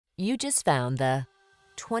You just found the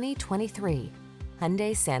 2023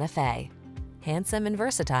 Hyundai Santa Fe. Handsome and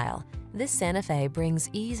versatile, this Santa Fe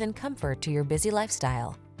brings ease and comfort to your busy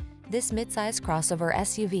lifestyle. This midsize crossover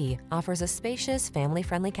SUV offers a spacious,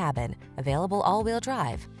 family-friendly cabin, available all-wheel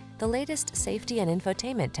drive, the latest safety and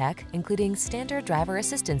infotainment tech, including standard driver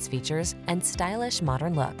assistance features and stylish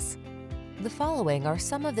modern looks. The following are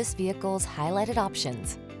some of this vehicle's highlighted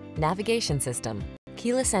options: navigation system,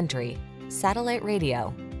 keyless entry, satellite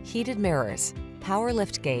radio, heated mirrors, power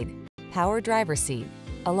liftgate, power driver seat,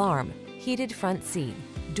 alarm, heated front seat,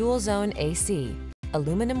 dual zone AC,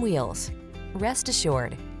 aluminum wheels. Rest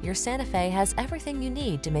assured, your Santa Fe has everything you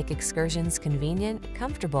need to make excursions convenient,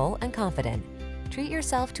 comfortable, and confident. Treat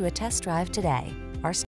yourself to a test drive today.